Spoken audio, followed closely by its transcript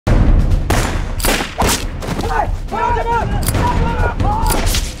乡亲们，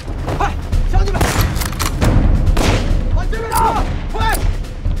快，乡亲们，往这边打，快！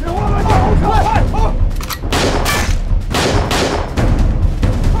指挥们到后撤，快！好。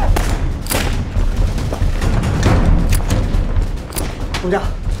 东家，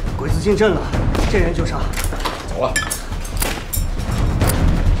鬼子进阵了，见人就杀。走啊！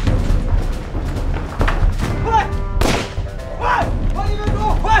快，快，往里面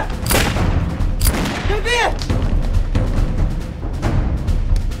走，快！迎敌！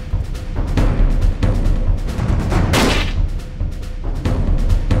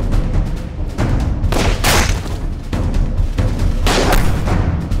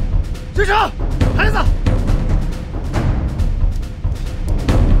支持，孩子！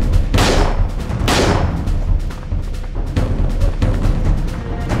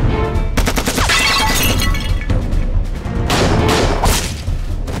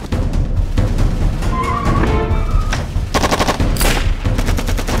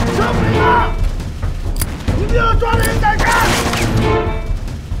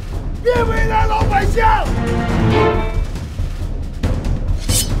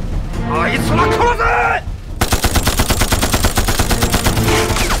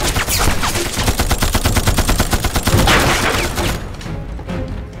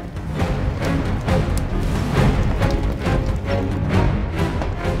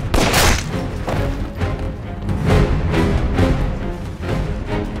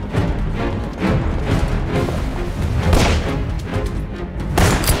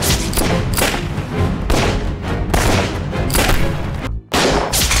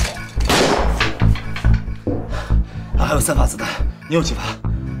 还有3发子弹，你有几发？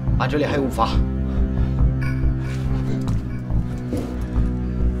俺这里还有5发。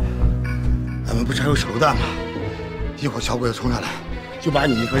俺们不是还有手榴弹吗？一会儿小鬼子冲下来，就把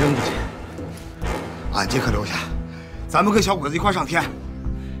你那颗扔出去。俺杰克留下，咱们跟小鬼子一块上天。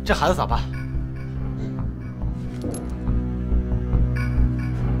这孩子咋办？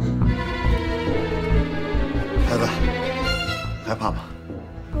孩子，害怕吗？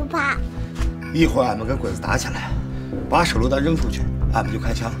不怕。一会儿俺们跟鬼子打起来。 把手榴弹扔出去，俺们就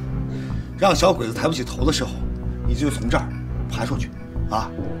开枪，让小鬼子抬不起头的时候，你就从这儿爬出去，啊，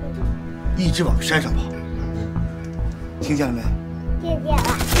一直往山上跑。听见了没？听见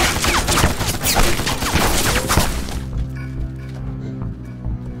了。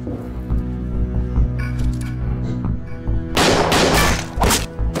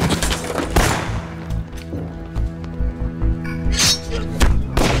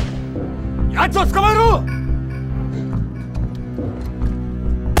Я что сковору?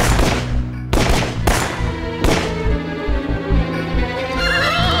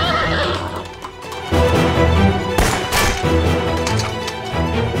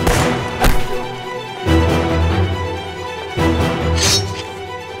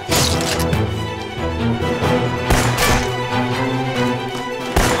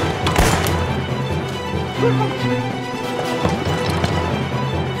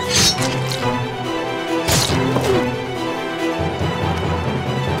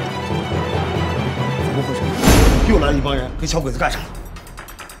 怎么回事？又来了一帮人跟小鬼子干上了。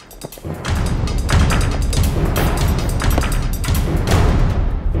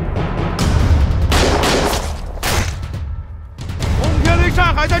红天雷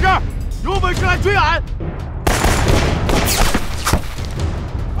山海在这儿，有本事来追俺！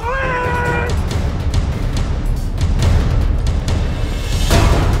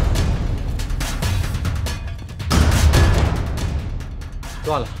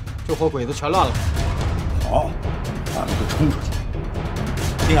 乱了，这伙鬼子全乱了。好，俺们就冲出去。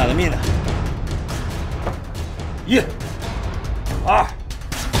听俺的命令！1、2、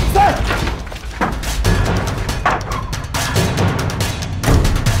3。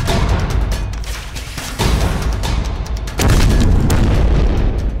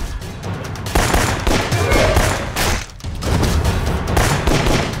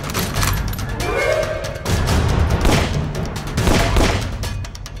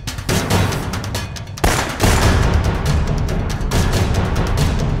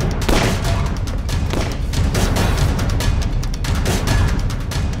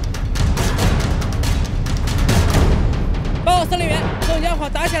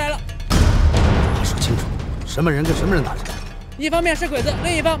 什么人跟什么人打起来？一方面是鬼子，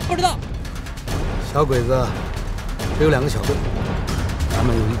另一方不知道。小鬼子只有2个小队，咱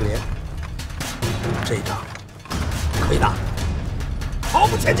们有1个连，这一仗可以打。跑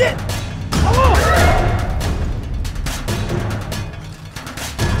步前进，跑步！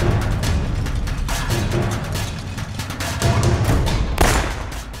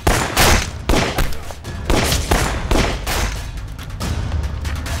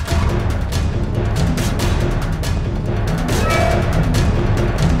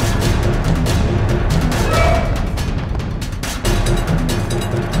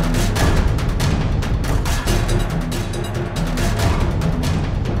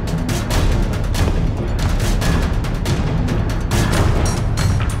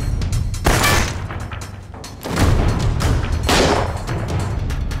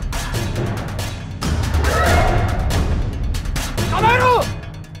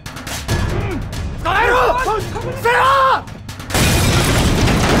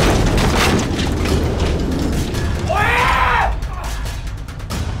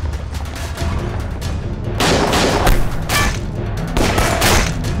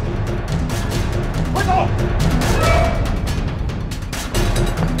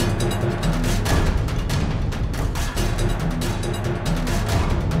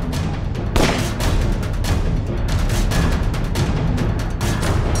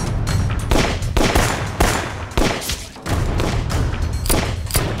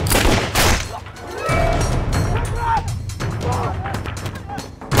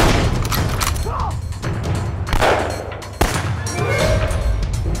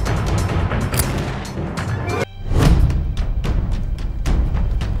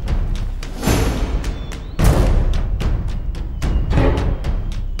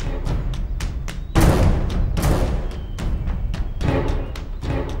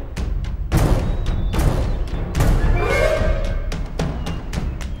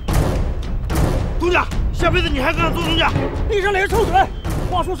鬼子你还跟他做东家？地上那是臭嘴。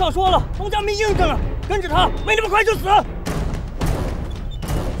话书上说了，农家没应征了，跟着他没那么快就死。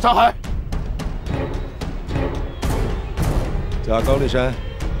上海，甲高丽山，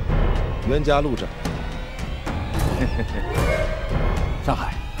袁家路长。上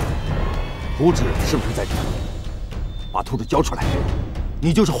海，图纸是不是在这？把图纸交出来，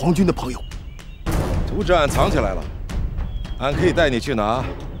你就是皇军的朋友。图纸俺藏起来了，俺可以带你去拿，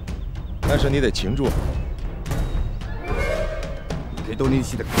但是你得擒住。给多尼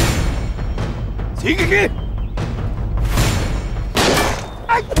西的，起给！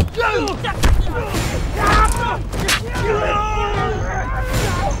哎！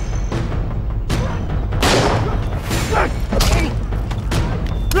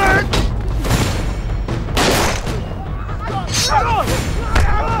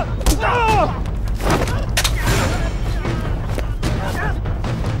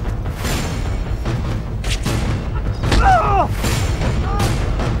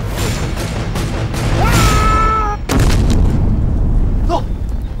走。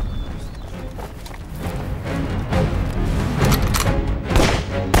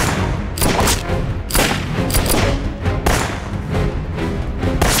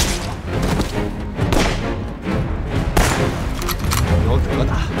有辙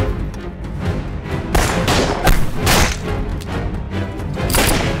的。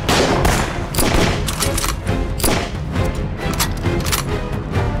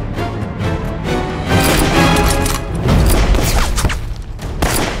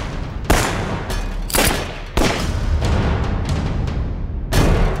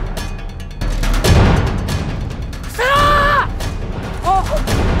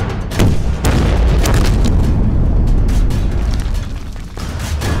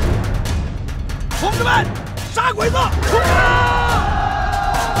同志们，杀鬼子！冲啊！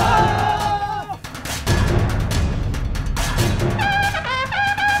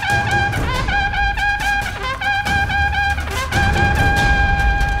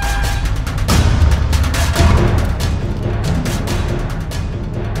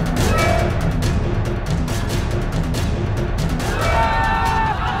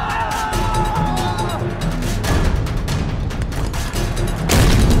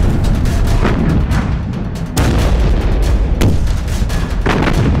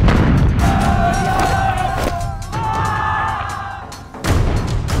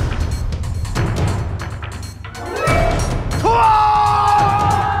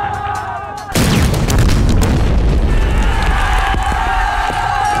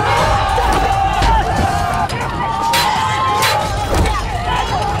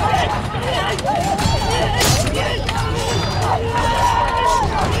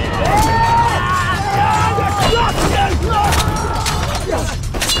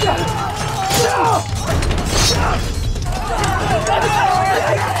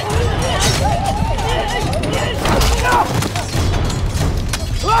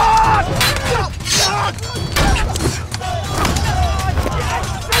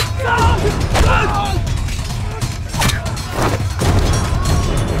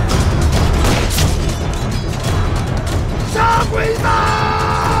杀鬼子！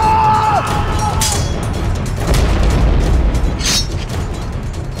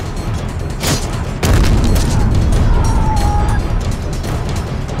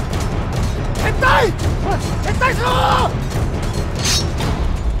带走！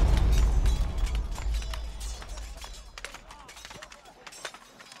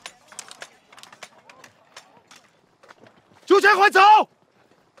就这快走！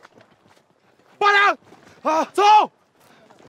八两啊，走！